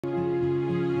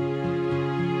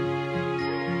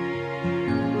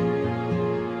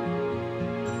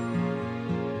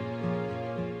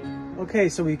Okay,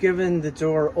 so we've given the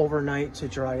door overnight to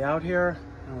dry out here,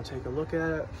 and we'll take a look at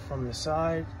it from the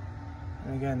side.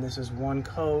 And again, this is one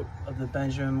coat of the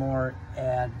Benjamin Moore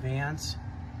Advance.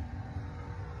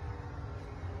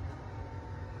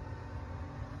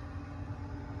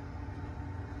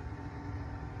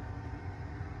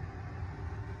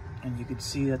 And you can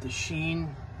see that the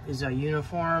sheen is a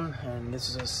uniform, and this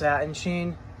is a satin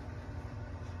sheen.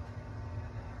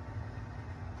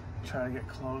 Try to get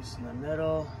close in the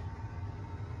middle.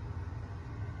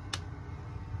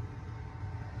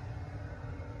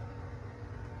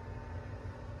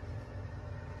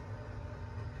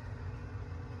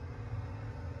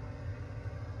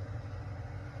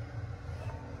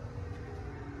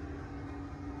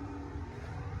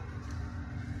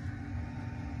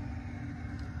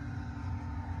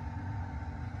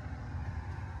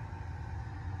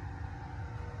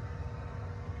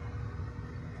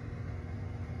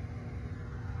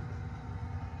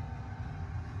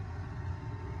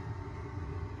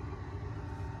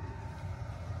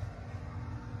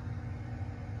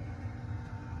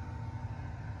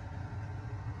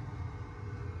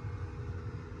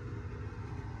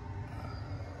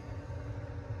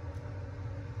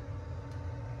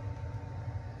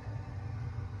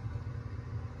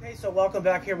 Okay, so welcome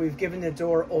back here. We've given the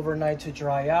door overnight to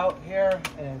dry out here,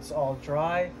 and it's all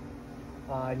dry.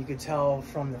 You can tell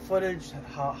from the footage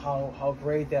how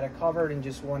great that it covered in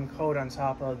just one coat on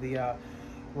top of the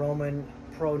Roman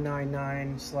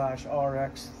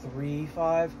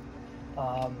Pro999/RX35.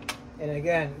 And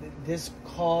again, this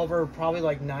cover probably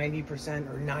like 90%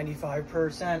 or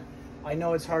 95%. I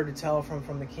know it's hard to tell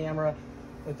from the camera,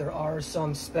 but there are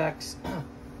some specks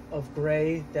of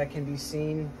gray that can be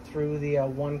seen through the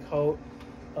one coat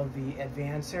of the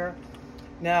Advance here.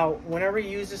 Now, whenever you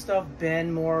use this stuff,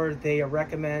 Ben Moore, they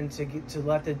recommend to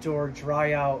let the door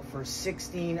dry out for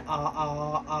 16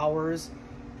 hours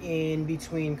in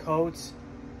between coats.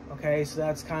 Okay, so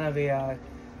that's kind of a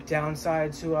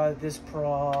downside to this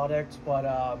product,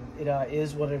 but it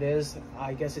is what it is.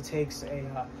 I guess it takes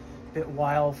a bit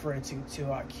while for it to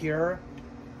cure.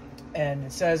 And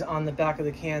it says on the back of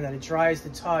the can that it dries to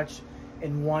touch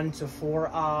in 1 to 4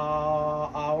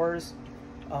 hours.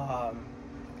 I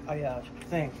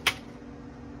think.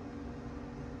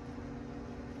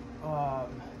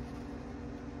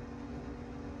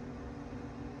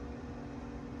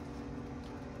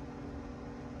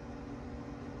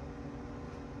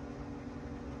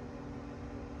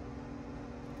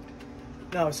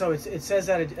 No, so it says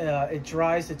that it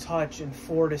dries to touch in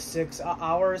 4 to 6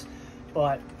 hours.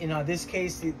 But in this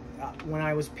case, when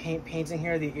I was painting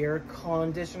here, the air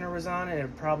conditioner was on, and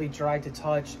it probably dried to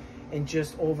touch in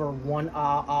just over 1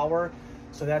 hour.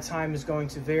 So that time is going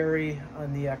to vary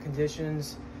on the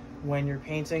conditions when you're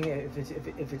painting.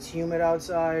 If it's humid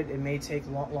outside, it may take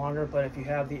longer, but if you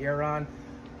have the air on,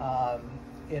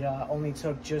 it only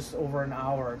took just over an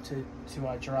hour to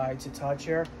dry to touch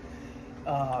here.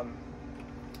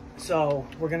 So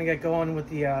we're gonna get going with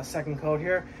the second coat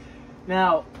here.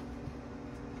 Now,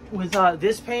 with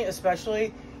this paint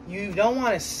especially, you don't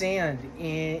want to sand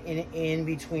in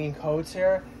between coats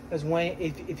here, because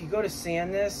if you go to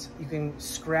sand this, you can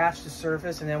scratch the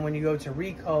surface, and then when you go to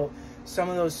recoat, some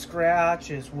of those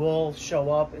scratches will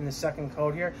show up in the second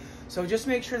coat here. So just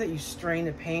make sure that you strain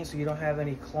the paint so you don't have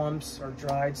any clumps or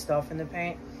dried stuff in the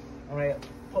paint. When I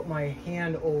put my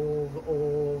hand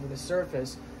over the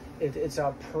surface, it's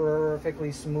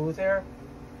perfectly smooth here.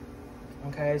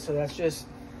 Okay, so that's just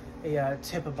a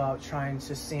tip about trying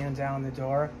to sand down the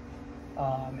door.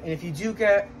 And if you do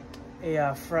get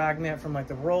a fragment from like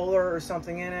the roller or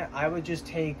something in it, I would just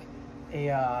take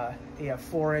a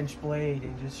 4-inch blade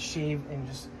and just shave and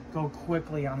just go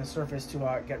quickly on the surface to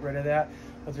get rid of that.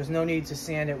 But there's no need to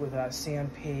sand it with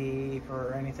sandpaper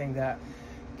or anything that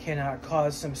can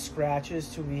cause some scratches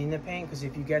to be in the paint, because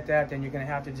if you get that, then you're going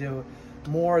to have to do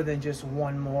more than just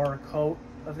one more coat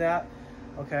of that.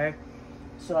 Okay,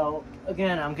 so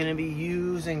again, I'm going to be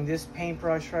using this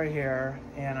paintbrush right here,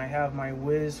 and I have my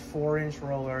Whizz 4-inch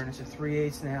roller, and it's a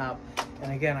 3/8 snap.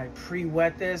 And again, I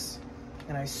pre-wet this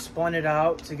and I spun it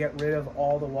out to get rid of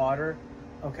all the water.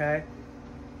 Okay,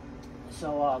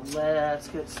 so let's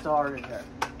get started here.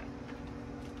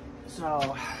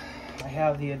 So I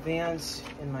have the Advance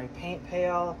in my paint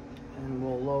pail, and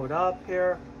we'll load up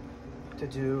here to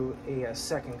do a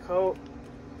second coat.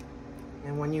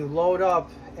 And when you load up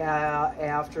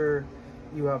after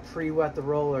you pre-wet the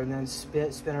roller and then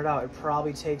spin it out, it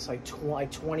probably takes like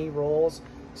 20 rolls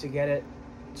to get it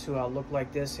to look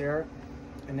like this here.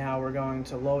 And now we're going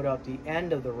to load up the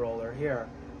end of the roller here.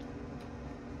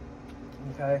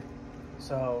 Okay,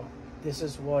 so this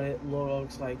is what it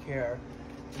looks like here.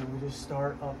 And we just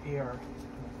start up here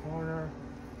in the corner.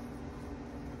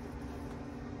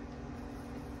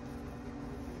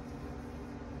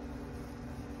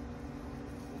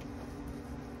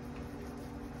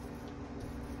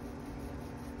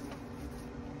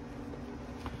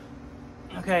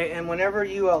 Okay, and whenever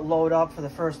you load up for the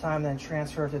first time, then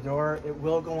transfer to the door, it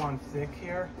will go on thick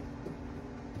here.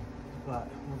 But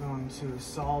we're going to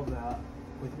solve that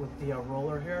with the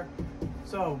roller here.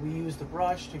 So we use the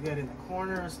brush to get in the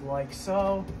corners like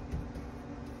so.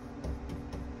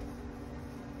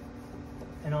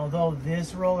 And although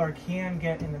this roller can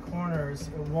get in the corners,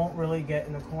 it won't really get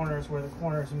in the corners where the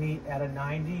corners meet at a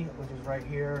 90, which is right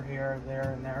here, here,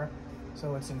 there, and there.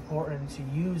 So it's important to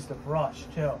use the brush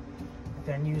too.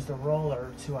 Then use the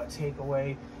roller to take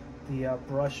away the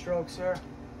brush strokes here.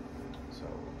 So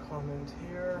we'll come into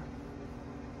here.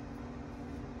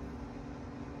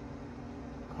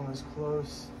 Come as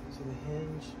close to the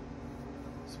hinge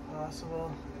as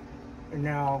possible. And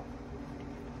now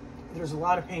there's a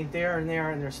lot of paint there, and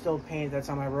there's still paint that's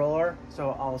on my roller.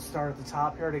 So I'll start at the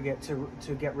top here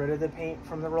to get rid of the paint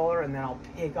from the roller, and then I'll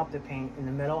pick up the paint in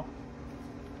the middle.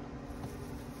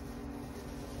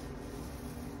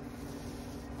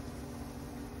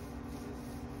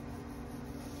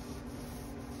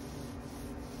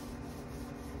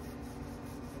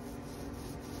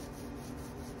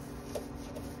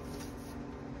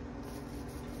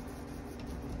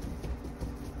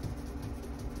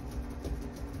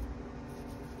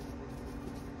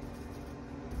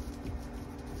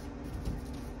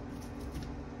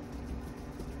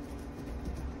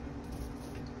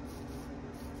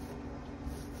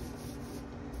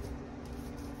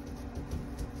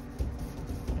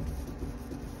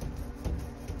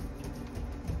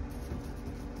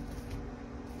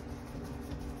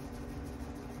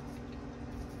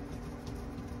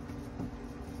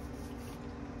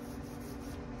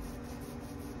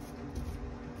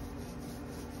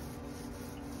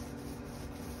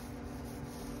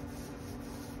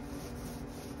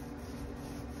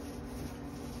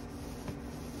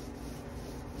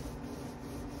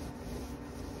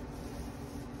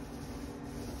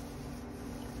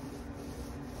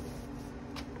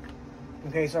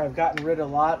 Okay, so I've gotten rid of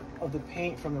a lot of the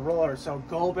paint from the roller, so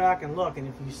go back and look, and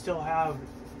if you still have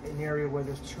an area where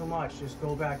there's too much, just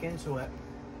go back into it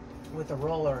with the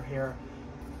roller here,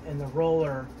 and the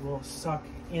roller will suck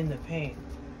in the paint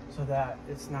so that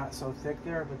it's not so thick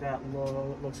there, but that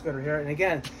looks good right here. And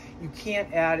again, you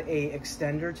can't add a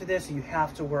extender to this, you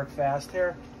have to work fast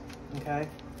here, okay?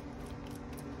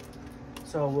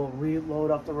 So we'll reload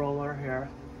up the roller here.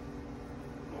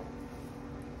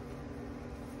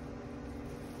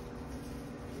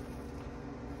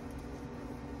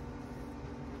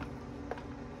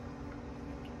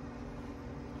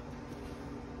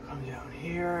 Come down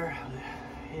here,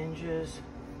 the hinges.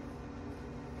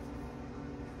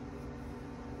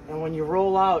 And when you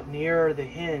roll out near the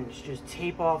hinge, just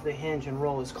tape off the hinge and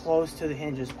roll as close to the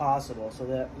hinge as possible so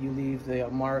that you leave the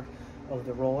mark of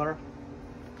the roller.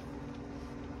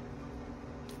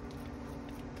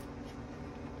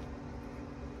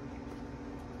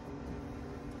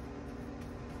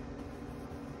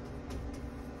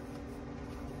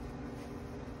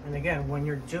 And again, when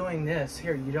you're doing this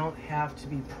here, you don't have to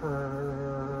be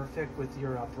perfect with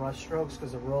your brush strokes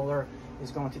because the roller is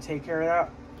going to take care of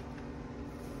that.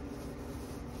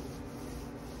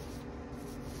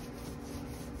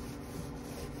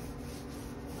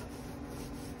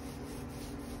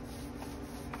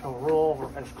 So roll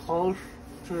as close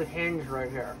to the hinge right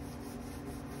here.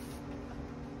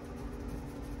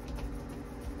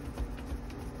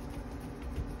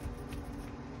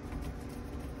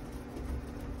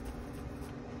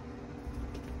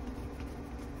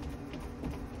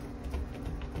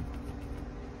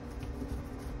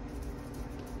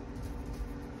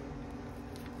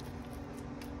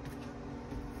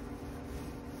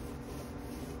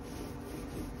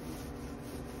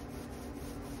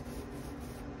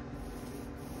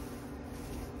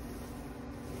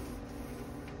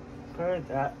 Okay,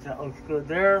 that looks good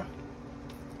there.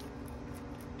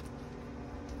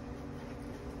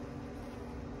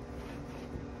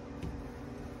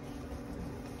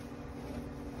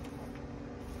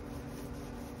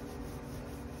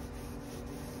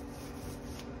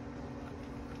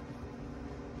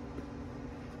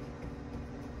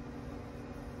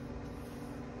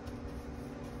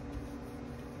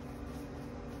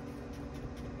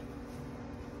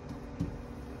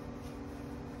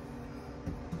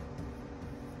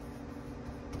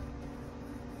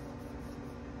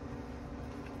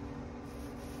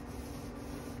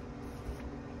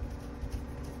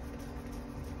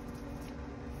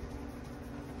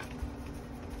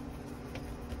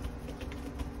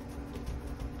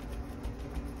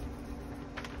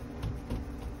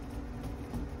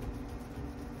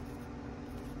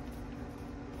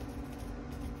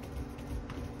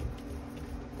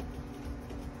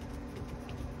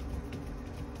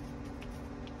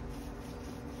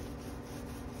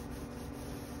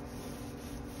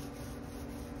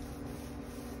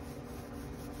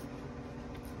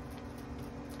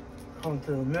 come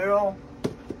to the middle,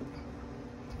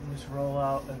 just roll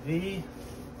out a V,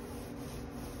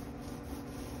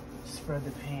 spread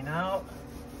the paint out.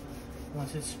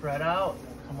 Once it's spread out,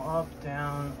 come up,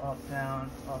 down,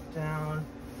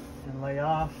 and lay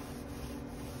off.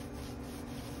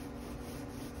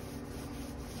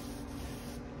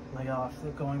 Lay off,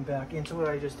 going back into what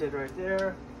I just did right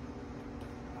there.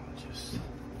 I'll just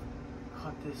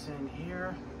cut this in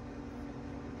here.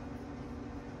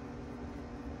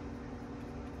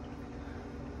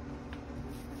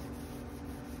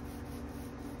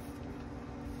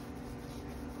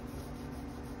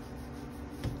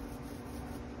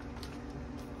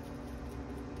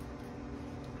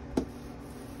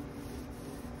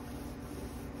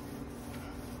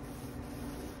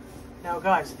 Now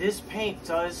guys, this paint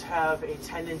does have a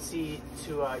tendency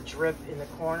to drip in the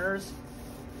corners,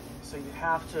 so you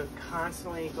have to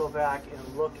constantly go back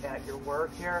and look at your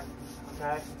work here,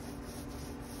 okay?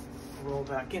 Roll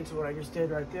back into what I just did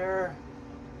right there.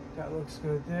 That looks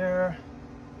good there.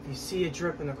 If you see a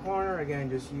drip in the corner, again,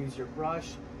 just use your brush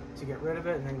to get rid of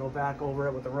it and then go back over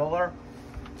it with the roller.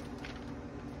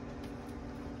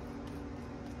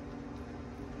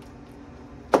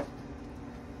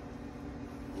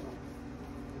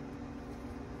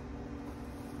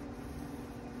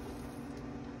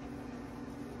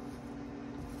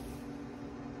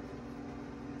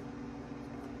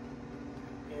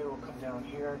 Come down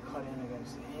here, cut in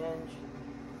against the hinge.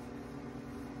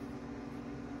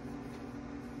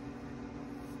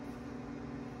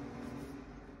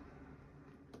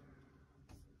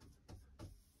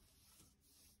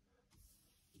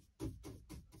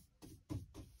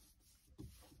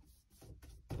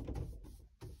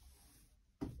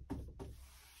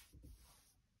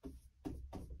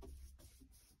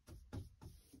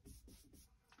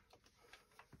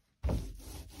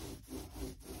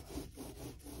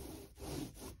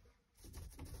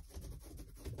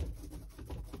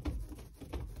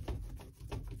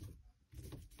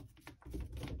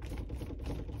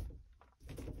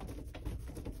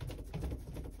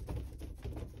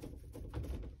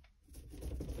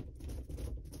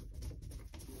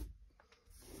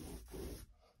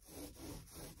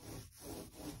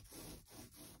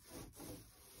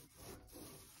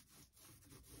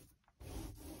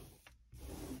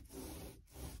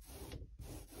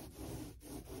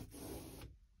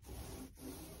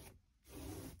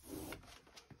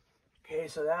 Okay,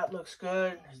 so that looks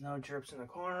good. There's no drips in the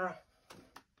corner.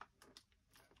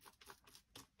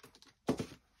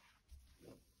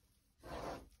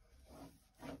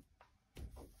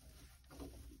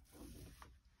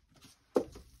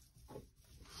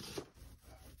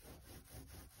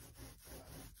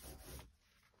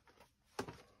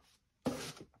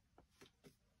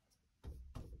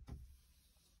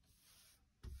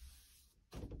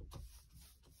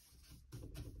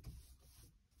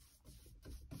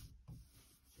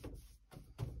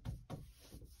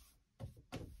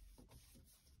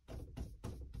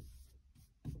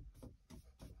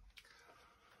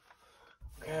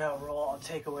 Okay, I'll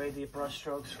take away the brush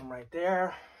strokes from right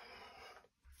there.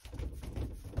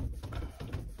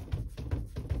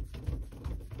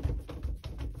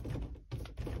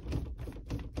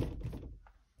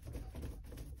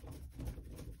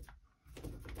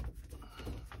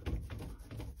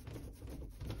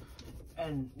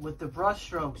 And with the brush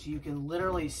strokes, you can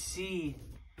literally see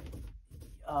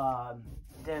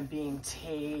them being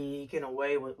taken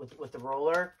away with the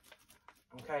roller.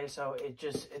 Okay, so it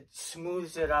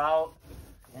smooths it out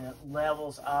and it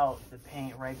levels out the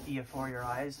paint right before your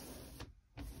eyes.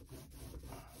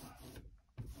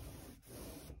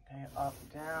 Okay, up,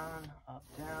 down,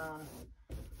 come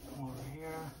over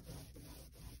here.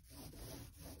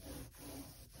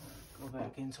 Go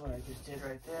back into what I just did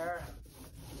right there.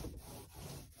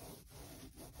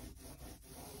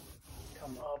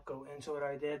 Come up, go into what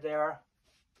I did there.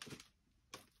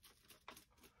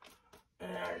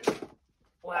 And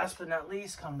last but not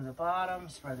least, come to the bottom,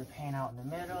 spread the paint out in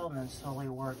the middle, and then slowly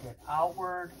work it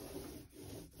outward.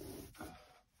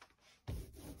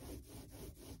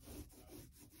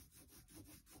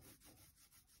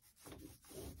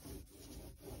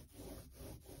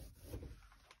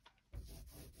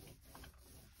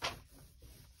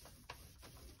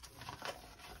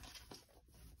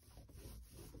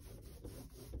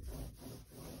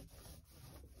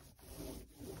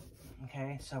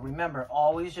 Okay, so remember,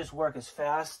 always just work as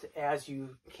fast as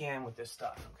you can with this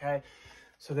stuff, okay?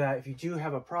 So that if you do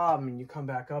have a problem and you come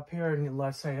back up here and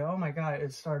let's say, oh my God,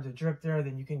 it started to drip there,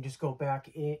 then you can just go back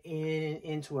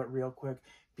into it real quick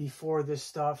before this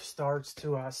stuff starts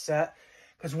to set.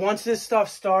 Because once this stuff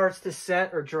starts to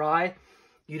set or dry,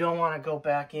 You don't want to go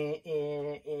back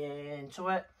into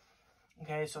it.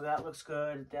 Okay, so that looks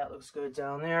good. That looks good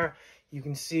down there. You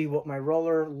can see what my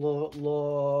roller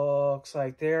looks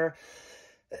like there.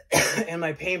 And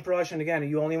my paintbrush, and again,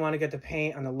 you only want to get the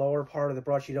paint on the lower part of the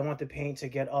brush. You don't want the paint to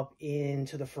get up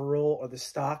into the ferrule or the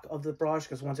stock of the brush,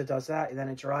 because once it does that, and then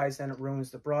it dries, then it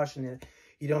ruins the brush, and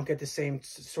you don't get the same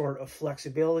sort of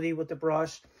flexibility with the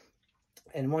brush.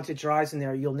 And once it dries in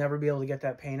there, you'll never be able to get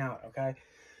that paint out, okay?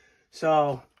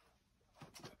 So,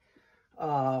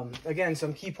 again,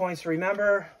 some key points to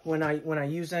remember when I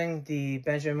using the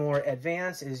Benjamin Moore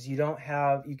Advance is you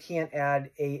can't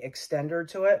add a extender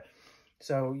to it.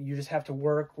 So you just have to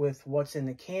work with what's in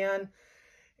the can.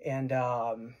 And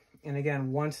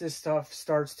again, once this stuff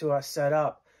starts to set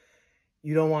up,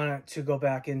 you don't want it to go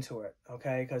back into it,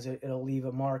 okay? Because it'll leave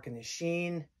a mark in the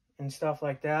sheen and stuff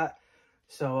like that.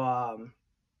 So,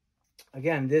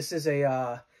 again, this is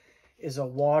a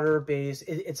water-based,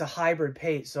 it's a hybrid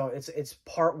paint. So it's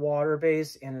part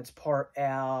water-based and it's part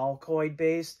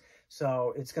Alkyd-based.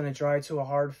 So it's going to dry to a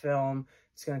hard film.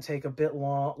 It's going to take a bit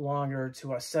longer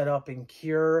to set up and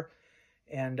cure,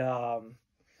 and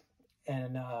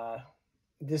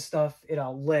this stuff, it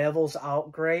levels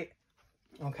out great.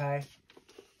 Okay,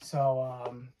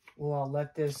 so we'll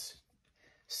let this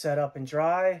set up and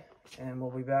dry, and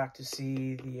we'll be back to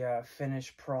see the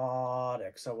finished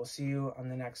product. So we'll see you on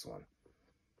the next one.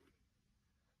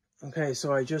 Okay,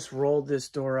 so I just rolled this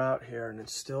door out here, and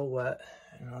it's still wet,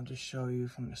 and I'll just show you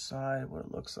from the side what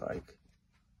it looks like.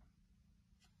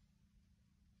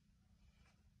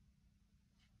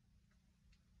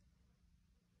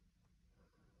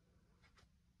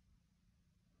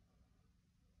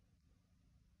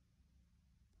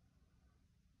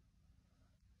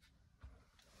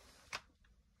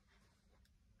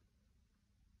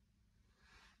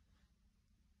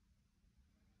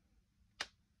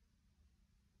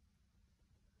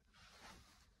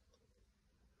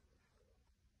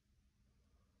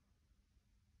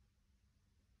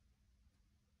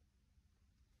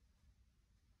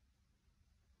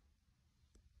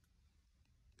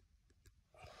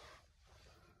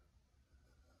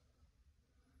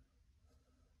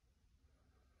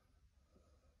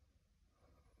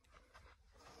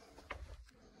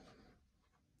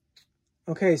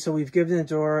 Okay, so we've given the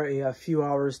door a few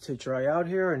hours to dry out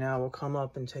here, and now we'll come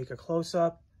up and take a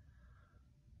close-up.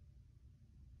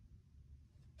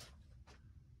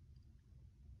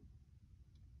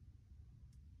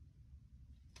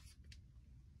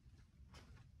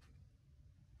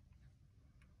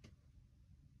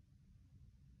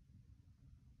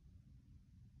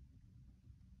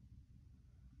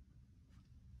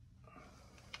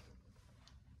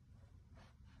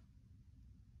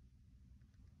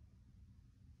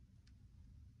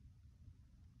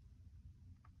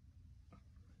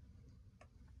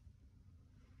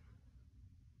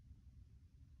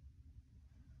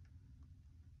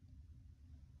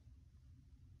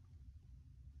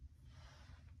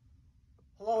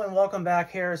 Hello and welcome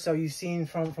back here. So you've seen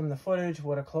from the footage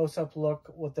what a close-up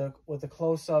look, what the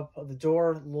close-up of the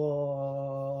door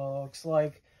looks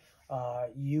like.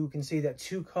 You can see that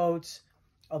 2 coats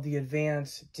of the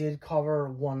Advance did cover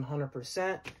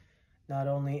 100%, not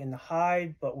only in the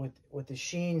hide, but with the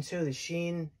sheen too. The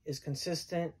sheen is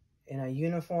consistent in a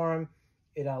uniform.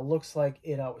 It looks like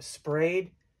it was sprayed,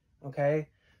 okay?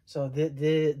 So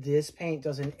this paint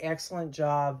does an excellent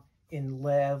job in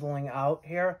leveling out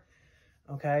here.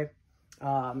 Okay,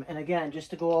 and again, just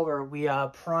to go over, we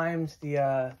primed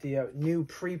the new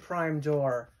pre-primed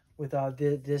door with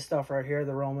this stuff right here,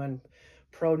 the Roman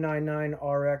Pro999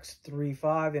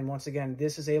 RX35, and once again,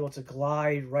 this is able to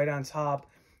glide right on top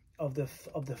of the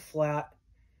flat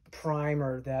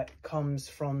primer that comes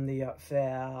from the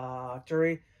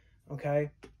factory. Okay,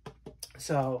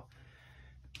 so,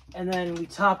 and then we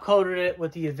top coated it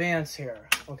with the Advance here.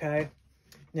 Okay,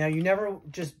 now you never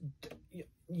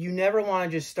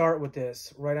want to just start with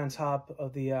this right on top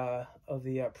of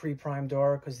the pre-primed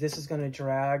door, because this is going to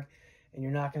drag and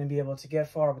you're not going to be able to get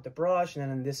far with the brush,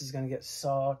 and then this is going to get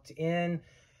sucked in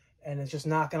and it's just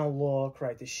not going to look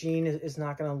right. The sheen is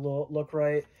not going to look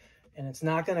right, and it's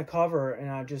not going to cover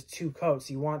in just 2 coats.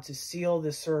 You want to seal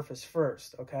the surface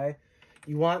first, okay?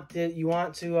 You want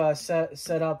to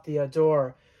set up the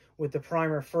door with the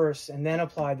primer first and then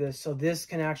apply this, so this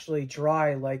can actually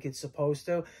dry like it's supposed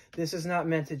to. This is not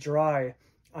meant to dry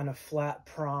on a flat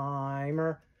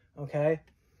primer, okay?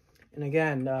 And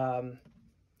again,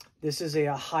 this is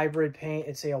a hybrid paint.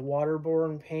 It's a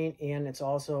waterborne paint, and it's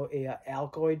also a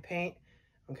Alkyd paint,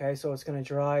 okay? So it's going to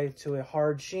dry to a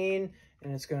hard sheen,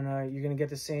 and you're going to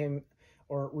get the same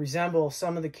or resemble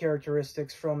some of the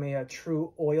characteristics from a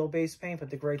true oil-based paint. But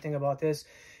the great thing about this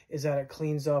is that it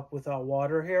cleans up without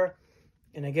water here.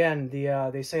 And again,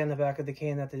 they say on the back of the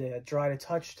can that the dry to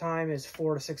touch time is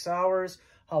 4 to 6 hours.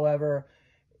 However,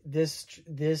 this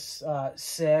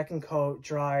second coat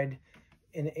dried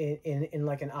in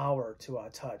like an hour to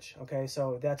touch. Okay,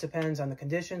 so that depends on the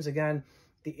conditions. Again,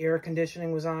 the air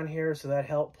conditioning was on here, so that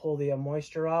helped pull the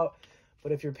moisture out.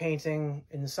 But if you're painting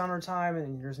in the summertime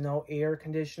and there's no air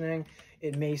conditioning,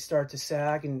 it may start to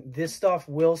sag. And this stuff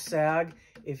will sag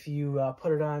if you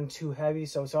put it on too heavy.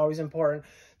 So it's always important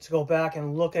to go back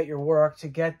and look at your work to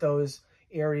get those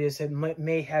areas that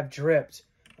may have dripped,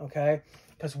 okay?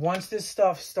 Because once this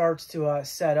stuff starts to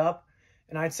set up,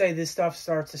 and I'd say this stuff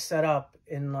starts to set up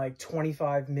in like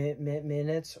 25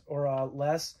 minutes or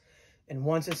less. And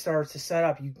once it starts to set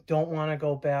up, you don't want to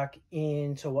go back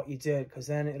into what you did, because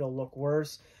then it'll look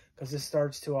worse, because this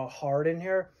starts to harden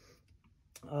here.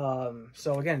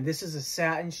 So again, this is a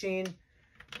satin sheen,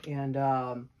 and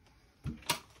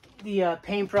the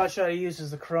paintbrush that I use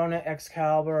is the Corona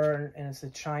Excalibur, and it's the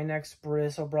Chinex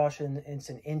bristle brush, and it's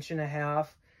 1.5 inches.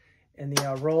 And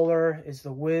the roller is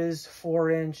the Whizz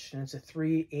 4-inch, and it's a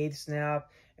 3/8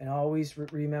 snap. And always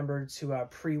remember to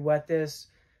pre-wet this.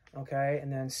 Okay, and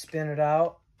then spin it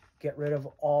out, get rid of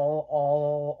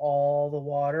all the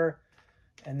water,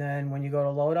 and then when you go to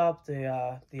load up,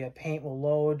 the paint will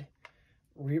load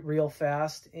real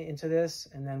fast into this.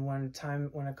 And then when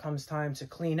it comes time to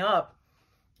clean up,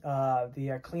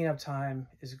 the cleanup time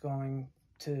is going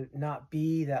to not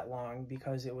be that long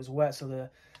because it was wet, so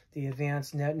the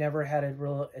advance never had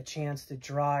a chance to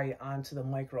dry onto the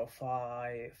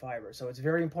microfiber. So it's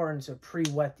very important to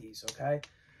pre-wet these. Okay.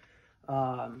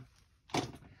 I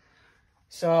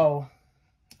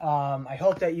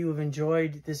hope that you have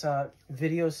enjoyed this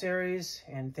video series,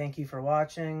 and thank you for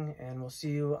watching, and we'll see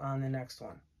you on the next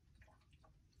one.